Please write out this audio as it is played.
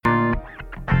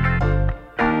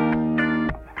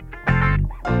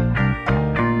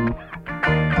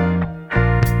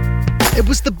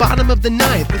was the bottom of the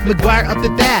ninth with McGuire up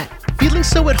at bat. Feeling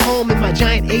so at home in my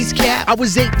giant ace cap. I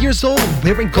was 8 years old,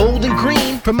 wearing gold and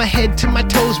green. From my head to my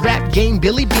toes, rap game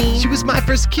Billy Bean. She was my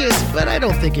first kiss, but I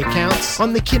don't think it counts.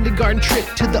 On the kindergarten trip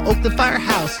to the Oakland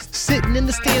Firehouse, sitting in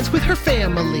the stands with her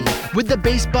family, with the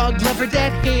baseball glove her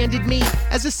dad handed me.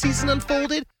 As the season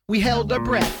unfolded, we held our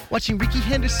breath, watching Ricky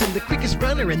Henderson, the quickest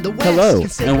runner in the West. Hello,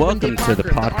 and welcome to the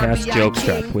podcast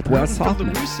Jokestrap with Wes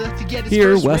Hoffman.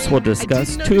 Here, Wes will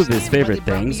discuss two of his favorite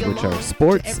things, which are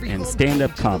sports and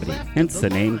stand-up comedy, hence the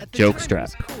name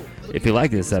Jokestrap. If you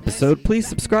like this episode, please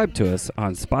subscribe to us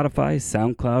on Spotify,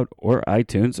 SoundCloud, or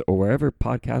iTunes, or wherever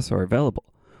podcasts are available.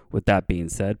 With that being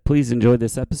said, please enjoy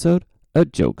this episode of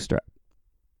Jokestrap.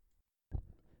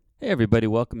 Hey everybody,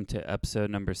 welcome to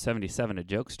episode number 77 of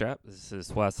Jokestrap. This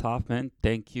is Wes Hoffman.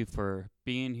 Thank you for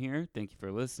being here. Thank you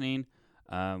for listening.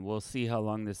 We'll see how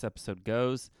long this episode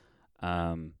goes.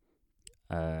 Kind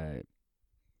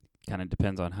of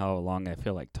depends on how long I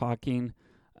feel like talking.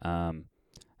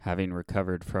 Having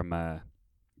recovered from a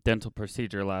dental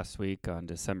procedure last week on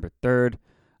December 3rd,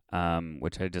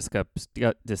 which I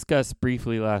discussed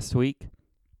briefly last week.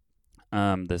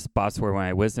 The spots where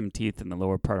my wisdom teeth in the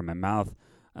lower part of my mouth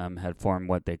had formed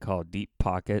what they call deep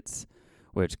pockets,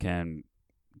 which can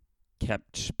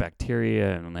catch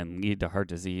bacteria and then lead to heart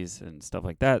disease and stuff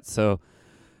like that. So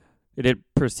I did a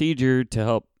procedure to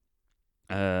help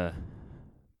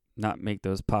not make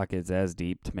those pockets as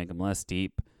deep, to make them less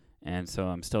deep. And so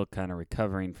I'm still kind of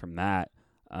recovering from that.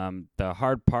 The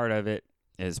hard part of it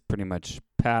is pretty much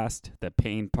past, the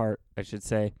pain part, I should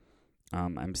say.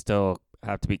 I'm still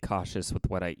have to be cautious with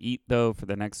what I eat, though, for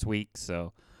the next week.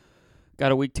 So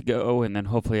got a week to go, and then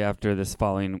hopefully after this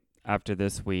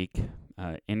week,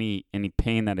 any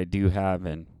pain that I do have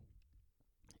and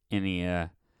any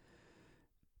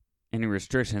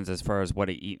restrictions as far as what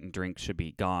I eat and drink should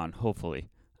be gone, hopefully.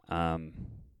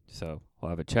 So we'll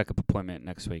have a checkup appointment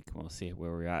next week. We'll see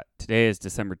where we're at. Today is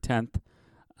December 10th.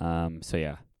 So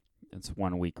yeah, it's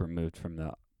 1 week removed from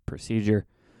the procedure.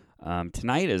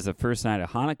 Tonight is the first night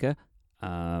of Hanukkah.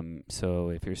 So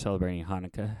if you're celebrating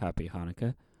Hanukkah, happy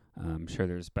Hanukkah. I'm sure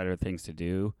there's better things to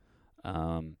do,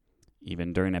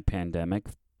 even during a pandemic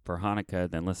for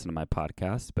Hanukkah than listen to my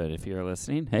podcast. But if you're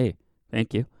listening, hey,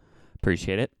 thank you.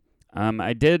 Appreciate it.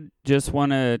 I did just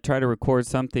want to try to record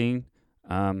something.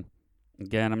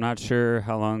 Again, I'm not sure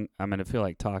how long I'm going to feel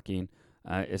like talking.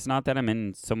 It's not that I'm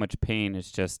in so much pain.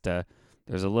 It's just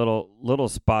there's a little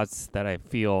spots that I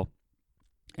feel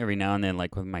every now and then,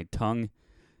 like with my tongue,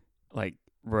 like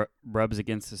rubs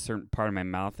against a certain part of my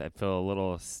mouth. I feel a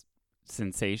little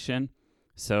sensation.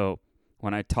 So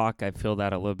when I talk, I feel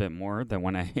that a little bit more than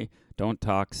when I don't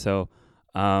talk. So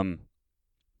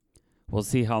we'll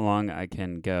see how long I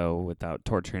can go without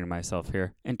torturing myself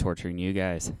here and torturing you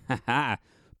guys.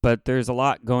 But there's a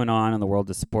lot going on in the world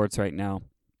of sports right now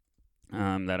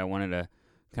that I wanted to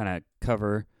kind of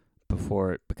cover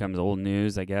before it becomes old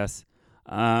news, I guess.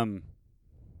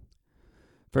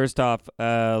 First off,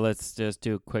 let's just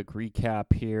do a quick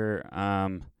recap here.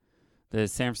 The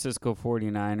San Francisco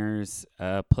 49ers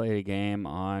played a game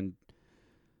on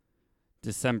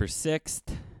December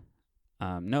 6th.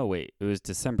 It was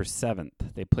December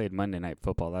 7th. They played Monday Night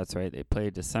Football. That's right. They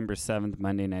played December 7th,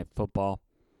 Monday Night Football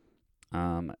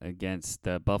against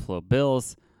the Buffalo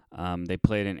Bills. They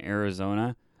played in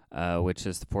Arizona, which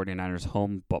is the 49ers'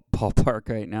 home ballpark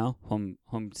right now,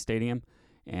 home stadium.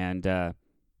 And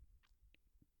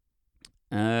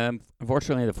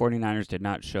unfortunately, the 49ers did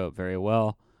not show up very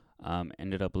well.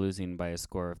 Ended up losing by a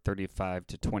score of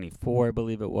 35-24, I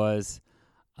believe it was.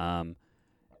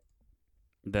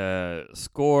 The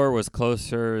score was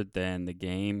closer than the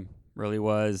game really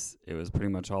was. It was pretty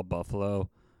much all Buffalo.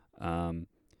 It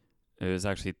was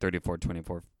actually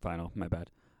 34-24 final, my bad.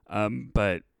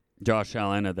 But Josh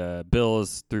Allen of the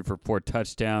Bills threw for 4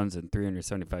 touchdowns and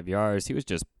 375 yards. He was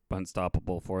just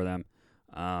unstoppable for them.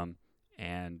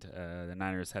 And the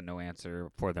Niners had no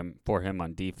answer for him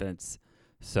on defense.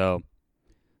 So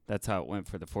that's how it went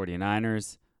for the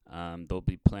 49ers. They'll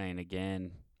be playing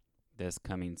again this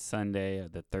coming Sunday,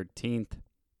 the 13th.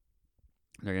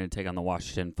 They're going to take on the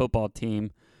Washington football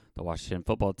team. The Washington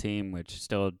football team, which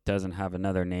still doesn't have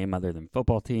another name other than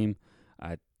football team.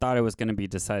 I thought it was going to be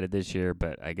decided this year,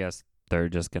 but I guess they're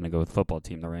just going to go with football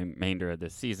team the remainder of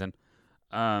this season.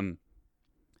 Alex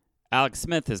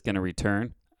Smith is going to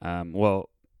return. Alex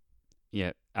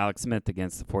Smith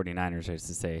against the 49ers, I should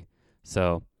say.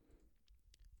 So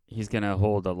he's going to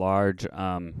hold a large,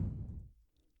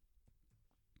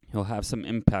 he'll have some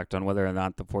impact on whether or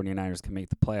not the 49ers can make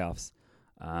the playoffs.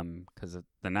 Because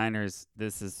the Niners,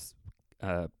 this is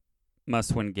a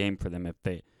must-win game for them.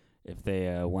 if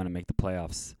they want to make the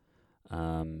playoffs.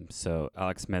 So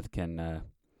Alex Smith can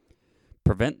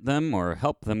prevent them or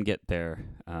help them get there.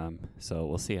 So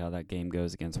we'll see how that game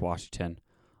goes against Washington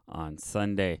on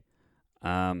Sunday.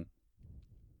 And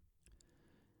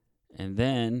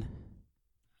then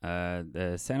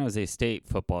the San Jose State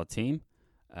football team,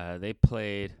 they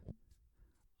played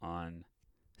on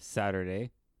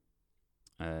Saturday,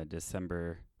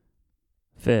 December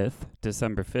 5th.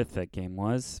 December 5th that game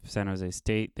was. San Jose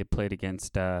State, they played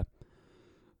against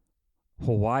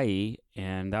Hawaii,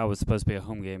 and that was supposed to be a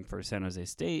home game for San Jose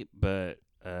State, but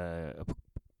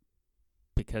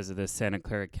because of the Santa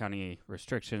Clara County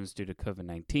restrictions due to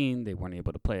COVID-19, they weren't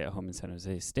able to play at home in San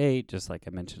Jose State, just like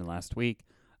I mentioned last week.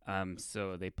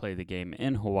 So they played the game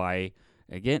in Hawaii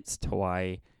against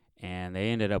Hawaii, and they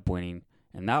ended up winning,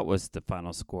 and that was the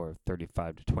final score of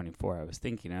 35-24 I was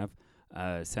thinking of.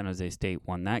 San Jose State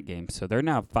won that game, so they're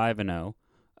now 5-0,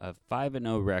 a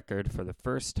 5-0 record for the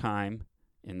first time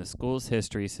in the school's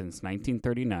history since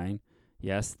 1939.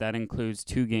 Yes, that includes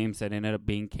 2 games that ended up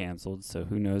being canceled, so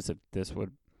who knows if this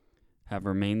would have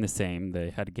remained the same. They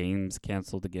had games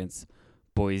canceled against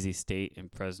Boise State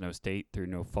and Fresno State through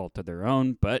no fault of their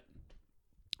own, but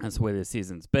that's the way the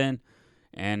season's been.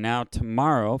 And now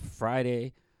tomorrow,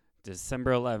 Friday,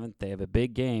 December 11th, they have a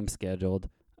big game scheduled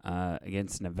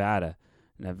against Nevada.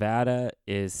 Nevada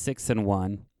is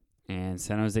 6-1, and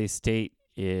San Jose State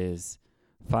is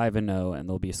 5-0, and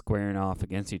they'll be squaring off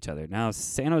against each other. Now,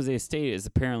 San Jose State is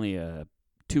apparently a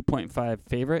 2.5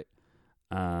 favorite.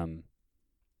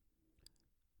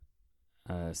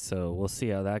 So we'll see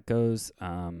how that goes.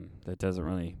 That doesn't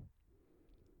really,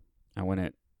 I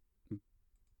wouldn't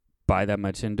buy that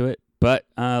much into it. But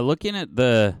looking at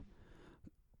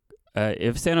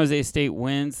if San Jose State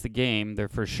wins the game, they're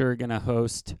for sure going to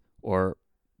host, or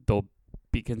they'll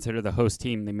be considered the host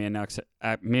team. They may not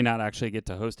actually get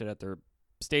to host it at their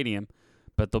stadium,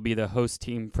 but they'll be the host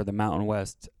team for the Mountain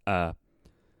West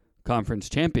Conference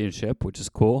Championship, which is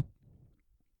cool.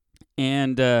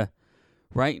 And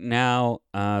right now,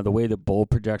 the way the bowl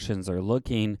projections are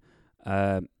looking,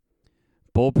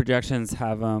 bowl projections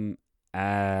have them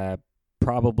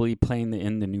probably playing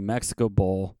in the New Mexico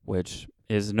Bowl, which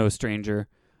is no stranger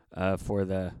for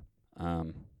the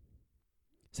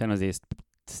San Jose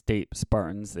State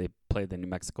Spartans. They played the New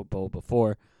Mexico Bowl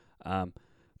before,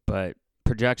 but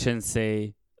projections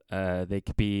say they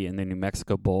could be in the New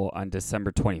Mexico Bowl on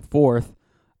December 24th.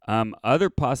 Other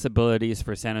possibilities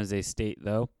for San Jose State,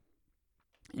 though,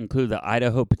 include the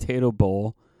Idaho Potato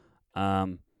Bowl,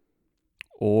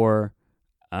 or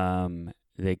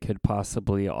they could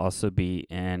possibly also be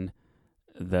in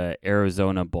the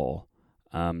Arizona Bowl.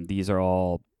 These are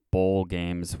all bowl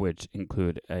games which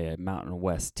include a Mountain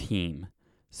West team.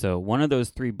 So one of those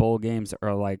 3 bowl games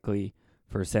are likely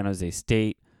for San Jose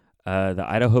State. The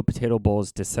Idaho Potato Bowl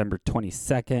is December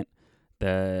 22nd.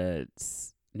 The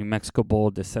New Mexico Bowl,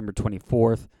 December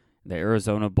 24th. The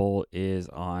Arizona Bowl is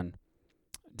on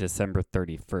December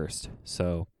 31st.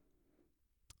 So,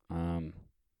 and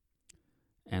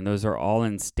those are all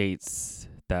in states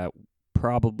that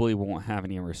probably won't have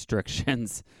any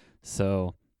restrictions.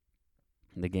 So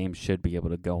the game should be able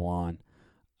to go on.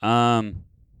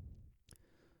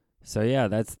 So yeah,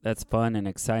 that's fun and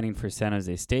exciting for San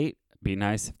Jose State. Be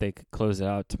nice if they could close it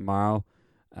out tomorrow,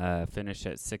 finish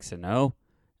at 6-0.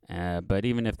 But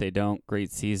even if they don't,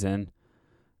 great season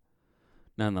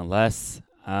nonetheless.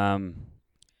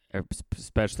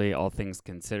 Especially all things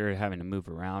considered, having to move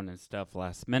around and stuff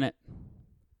last minute,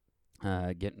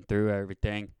 getting through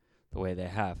everything the way they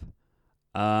have.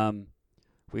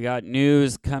 We got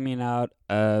news coming out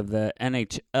of the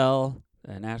NHL,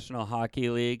 the National Hockey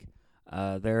League.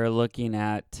 They're looking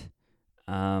at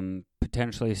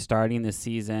potentially starting the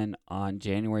season on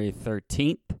January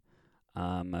 13th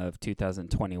of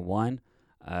 2021.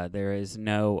 There is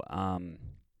no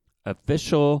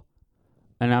official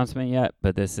announcement yet,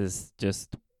 but this is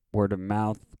just word of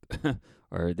mouth,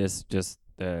 or this just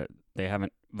they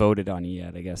haven't voted on it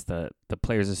yet. I guess the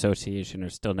Players Association are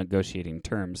still negotiating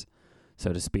terms,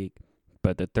 so to speak.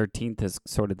 But the 13th has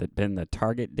sort of been the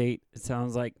target date, it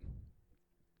sounds like.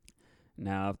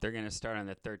 Now, if they're going to start on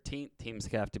the 13th, teams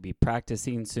have to be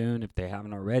practicing soon if they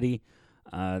haven't already.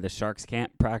 The Sharks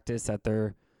can't practice at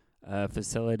their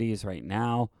facilities right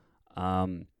now.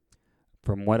 From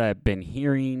what I've been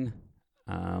hearing,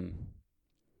 I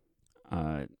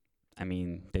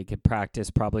mean, they could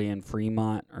practice probably in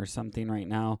Fremont or something right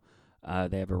now.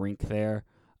 They have a rink there.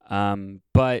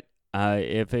 But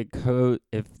if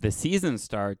the season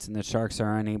starts and the Sharks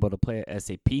are unable to play at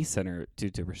SAP Center due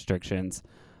to restrictions,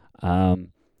 I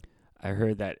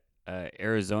heard that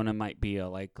Arizona might be a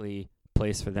likely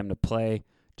place for them to play,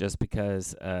 just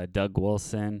because Doug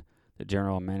Wilson, the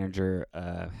general manager,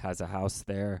 has a house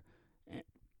there,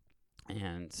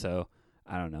 and so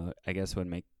I don't know. I guess it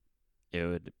would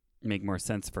make more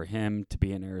sense for him to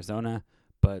be in Arizona,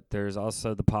 but there's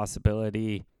also the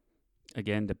possibility,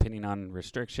 again, depending on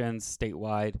restrictions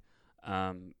statewide,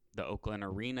 the Oakland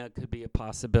Arena could be a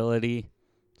possibility.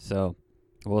 So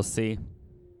we'll see.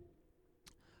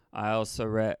 I also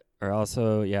read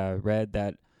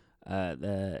that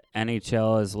the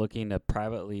NHL is looking to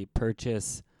privately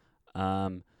purchase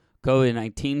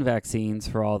COVID-19 vaccines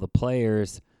for all the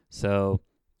players, so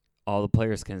all the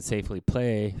players can safely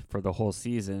play for the whole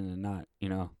season and not,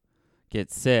 get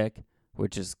sick,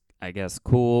 which is, I guess,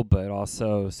 cool, but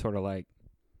also sort of like,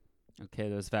 okay,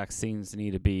 those vaccines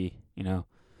need to be,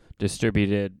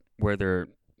 distributed where they're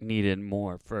needed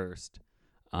more first.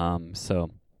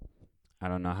 So I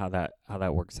don't know how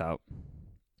that works out.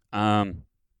 And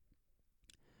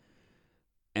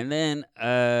then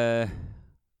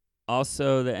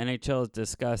also the NHL is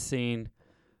discussing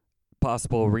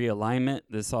possible realignment.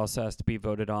 This also has to be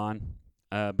voted on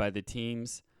by the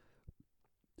teams,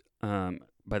 by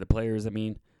the players. I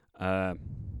mean,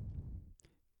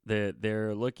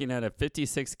 they're looking at a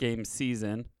 56-game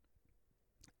season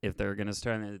if they're going to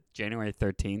start on January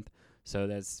 13th. So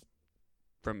that's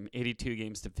from 82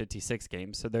 games to 56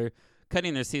 games. So they're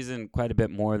cutting their season quite a bit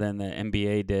more than the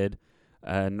NBA did.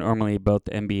 Normally, both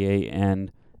the NBA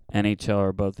and NHL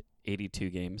are both 82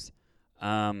 games.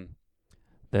 The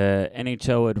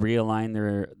NHL would realign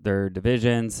their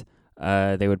divisions.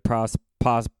 They would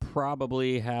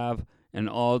probably have an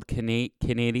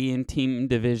all-Canadian team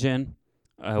division,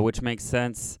 which makes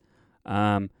sense.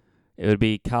 It would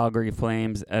be Calgary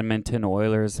Flames, Edmonton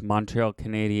Oilers, Montreal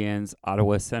Canadiens,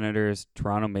 Ottawa Senators,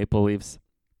 Toronto Maple Leafs,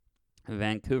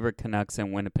 Vancouver Canucks,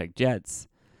 and Winnipeg Jets.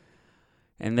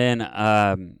 And then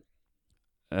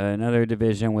another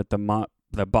division with the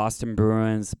Boston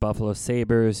Bruins, Buffalo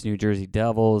Sabres, New Jersey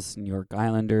Devils, New York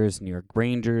Islanders, New York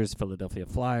Rangers, Philadelphia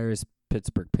Flyers,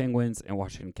 Pittsburgh Penguins, and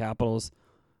Washington Capitals.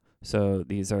 So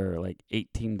these are like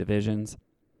 8-team divisions.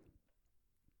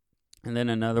 And then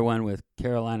another one with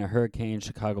Carolina Hurricanes,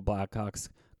 Chicago Blackhawks,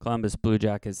 Columbus Blue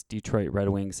Jackets, Detroit Red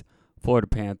Wings, Florida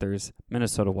Panthers,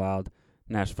 Minnesota Wild,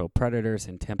 Nashville Predators,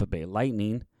 and Tampa Bay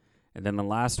Lightning. And then the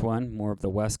last one, more of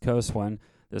the West Coast one.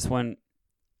 This one,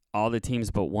 all the teams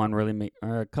but one really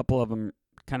or a couple of them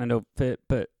kind of don't fit,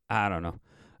 but I don't know.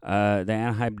 The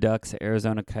Anaheim Ducks,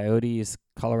 Arizona Coyotes,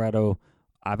 Colorado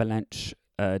Avalanche,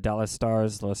 Dallas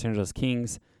Stars, Los Angeles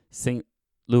Kings, St.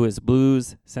 Louis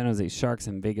Blues, San Jose Sharks,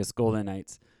 and Vegas Golden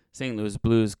Knights. St. Louis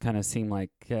Blues kind of seem like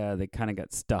they kind of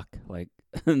got stuck. Like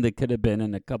they could have been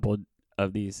in a couple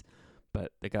of these,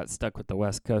 but they got stuck with the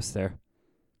West Coast there.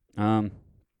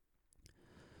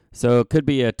 So it could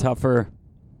be a tougher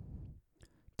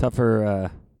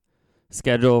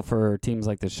schedule for teams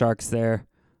like the Sharks there.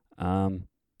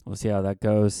 We'll see how that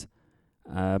goes.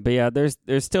 But yeah, there's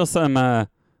still some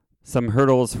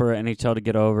hurdles for NHL to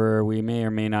get over. We may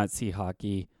or may not see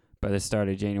hockey by the start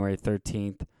of January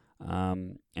 13th.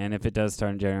 And if it does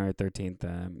start on January 13th,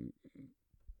 I'm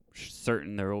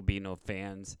certain there will be no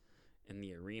fans in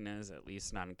the arenas, at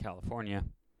least not in California.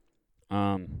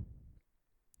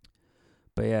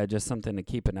 But yeah, just something to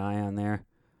keep an eye on there.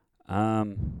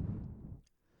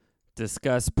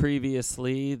 Discussed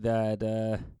previously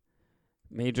that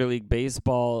Major League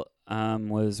Baseball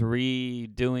was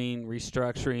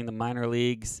restructuring the minor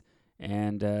leagues,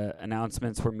 and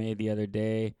announcements were made the other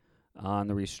day on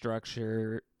the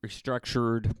restructured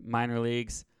minor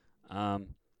leagues. So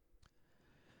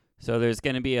there's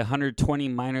going to be 120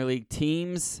 minor league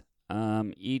teams.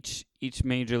 Each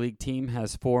major league team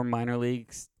has 4 minor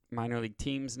league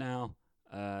teams now.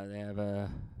 They have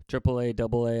a AAA,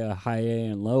 AA, a high A,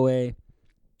 and low A.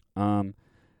 And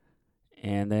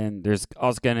then there's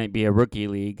also going to be a rookie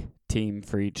league team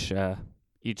for each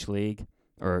league,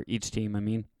 or each team, I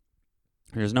mean.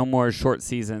 There's no more short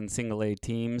season single A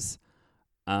teams.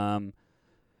 Some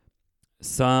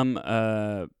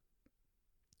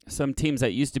teams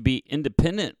that used to be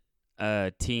independent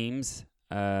teams,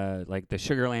 like the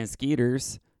Sugar Land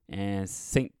Skeeters and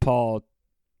St. Paul,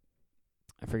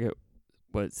 I forget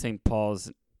what St.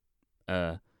 Paul's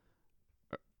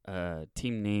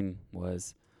team name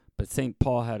was, but St.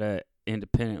 Paul had a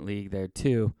independent league there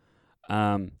too.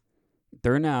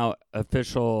 They're now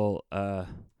official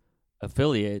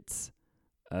affiliates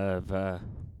of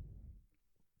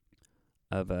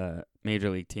major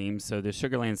league teams. So the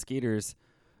Sugar Land Skeeters,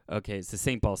 okay, it's the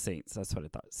St. Paul Saints. That's what I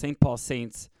thought. St. Paul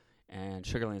Saints and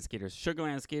Sugar Land Skeeters. Sugar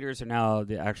Land Skeeters are now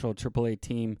the actual AAA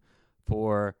team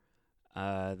for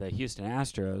the Houston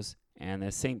Astros, and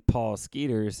the St. Paul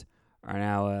Skeeters are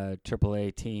now a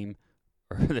AAA team,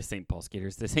 or the St. Paul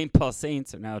Skeeters, the St. Paul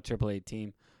Saints are now a AAA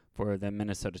team for the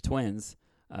Minnesota Twins.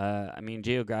 I mean,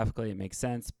 geographically it makes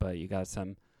sense, but you got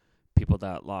some people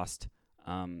that lost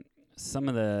some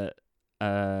of the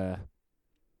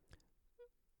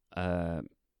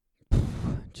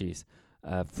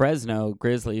Fresno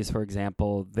Grizzlies, for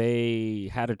example.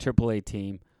 They had a AAA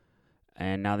team,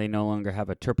 and now they no longer have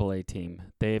a AAA team.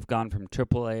 They've gone from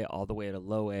AAA all the way to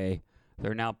low A.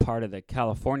 They're now part of the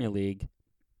California League,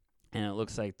 and it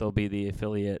looks like they'll be the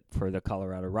affiliate for the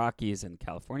Colorado Rockies in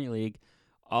California League.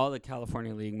 All the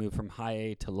California League moved from high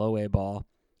A to low A ball.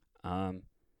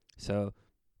 So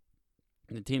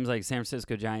the teams like San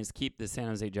Francisco Giants keep the San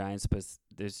Jose Giants, but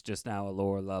there's just now a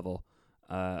lower level.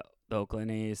 The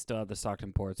Oakland A's still have the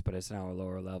Stockton Ports, but it's now a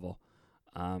lower level.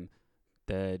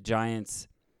 The Giants'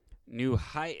 new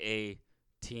high A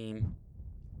team.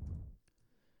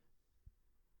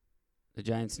 The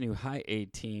Giants' new high A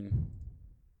team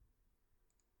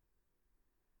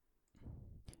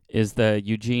is the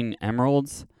Eugene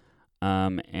Emeralds,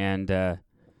 so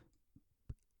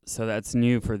that's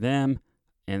new for them.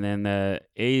 And then the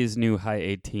A's new high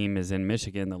A team is in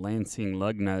Michigan, the Lansing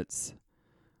Lugnuts.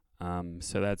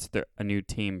 So that's a new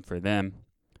team for them.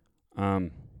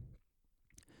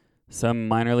 Some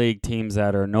minor league teams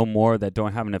that are no more, that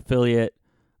don't have an affiliate,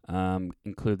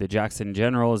 include the Jackson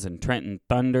Generals and Trenton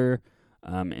Thunder,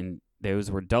 and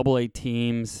those were AA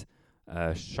teams.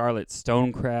 Charlotte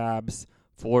Stone Crabs,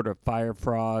 Florida Fire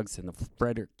Frogs, and the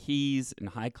Frederick Keys in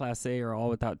High Class A are all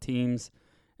without teams.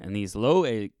 And these low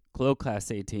Class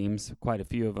A teams, quite a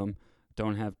few of them,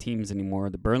 don't have teams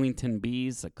anymore. The Burlington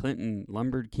Bees, the Clinton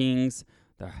Lumber Kings,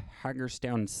 the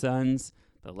Hagerstown Suns,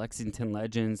 the Lexington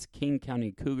Legends, King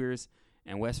County Cougars,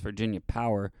 and West Virginia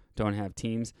Power don't have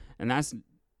teams. And that's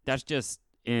just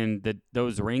in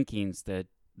those rankings, that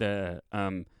the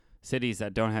cities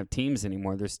that don't have teams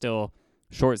anymore. There's still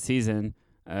short season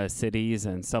cities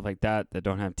and stuff like that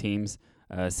don't have teams.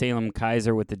 Salem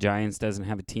Kaiser with the Giants doesn't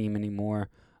have a team anymore.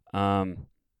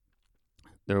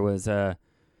 There was the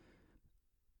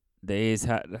A's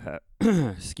had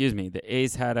the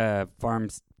A's had a farm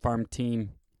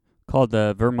team called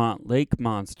the Vermont Lake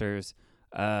Monsters,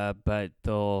 but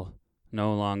they'll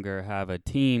no longer have a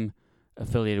team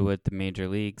affiliated with the major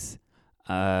leagues.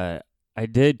 I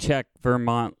did check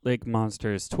Vermont Lake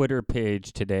Monsters' Twitter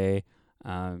page today,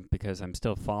 because I'm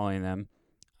still following them.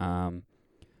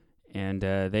 And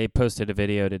they posted a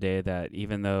video today that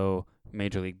even though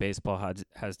Major League Baseball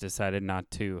has decided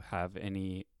not to have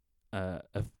any a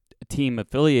team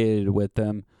affiliated with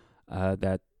them,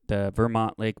 that the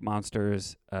Vermont Lake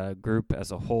Monsters group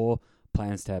as a whole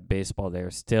plans to have baseball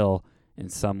there still in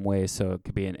some way, so it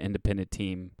could be an independent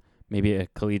team, maybe a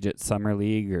collegiate summer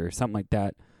league or something like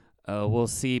that. We'll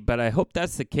see, but I hope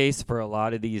that's the case for a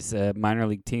lot of these minor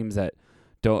league teams that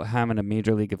don't have a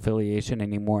major league affiliation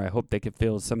anymore. I hope they could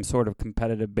field some sort of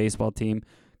competitive baseball team,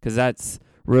 because that's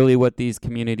really what these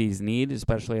communities need,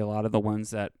 especially a lot of the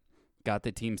ones that got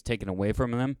the teams taken away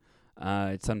from them.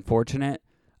 It's unfortunate,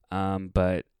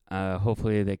 but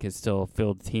hopefully they could still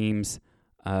field teams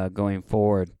going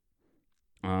forward,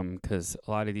 because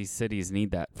a lot of these cities need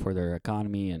that for their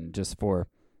economy and just for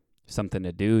something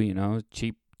to do,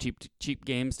 cheap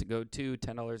games to go to,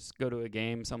 $10 go to a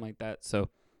game, something like that. So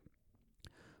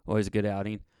always a good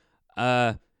outing.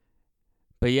 But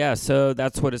yeah, so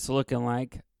that's what it's looking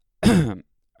like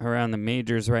around the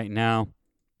majors right now.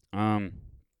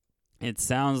 It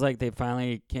sounds like they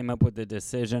finally came up with a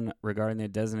decision regarding the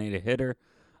designated hitter,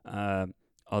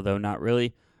 although not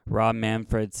really. Rob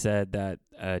Manfred said that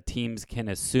teams can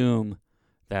assume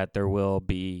that there will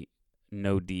be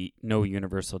no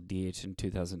universal DH in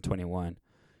 2021.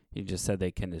 He just said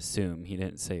they can assume. He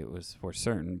didn't say it was for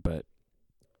certain, but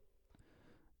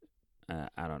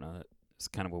I don't know. It's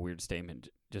kind of a weird statement.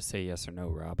 Just say yes or no,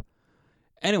 Rob.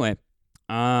 Anyway,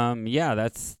 yeah,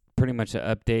 that's pretty much the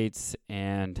updates,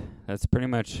 and that's pretty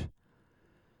much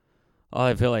all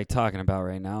I feel like talking about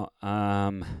right now.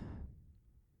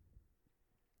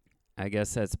 I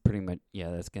guess that's pretty much,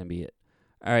 that's going to be it.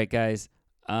 All right, guys.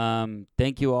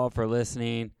 Thank you all for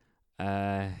listening,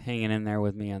 hanging in there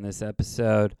with me on this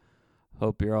episode.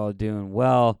 Hope you're all doing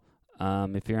well.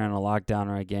 If you're in a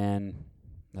lockdown again,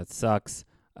 that sucks.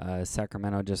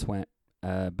 Sacramento just went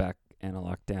back in a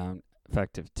lockdown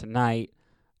effective tonight.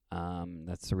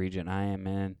 That's the region I am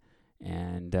in,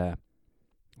 and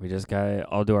we just got to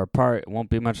all do our part. It won't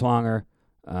be much longer.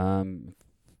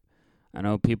 I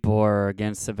know people are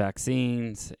against the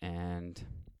vaccines, and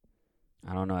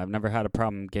I don't know. I've never had a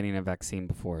problem getting a vaccine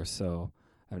before, so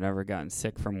I've never gotten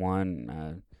sick from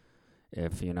one.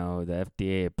 If the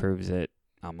FDA approves it,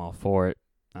 I'm all for it.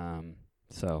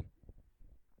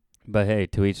 But hey,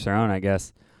 to each their own, I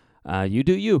guess. You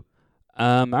do you.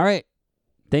 All right.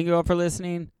 Thank you all for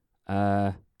listening.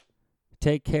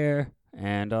 Take care,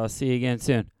 and I'll see you again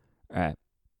soon. All right.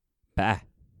 Bye.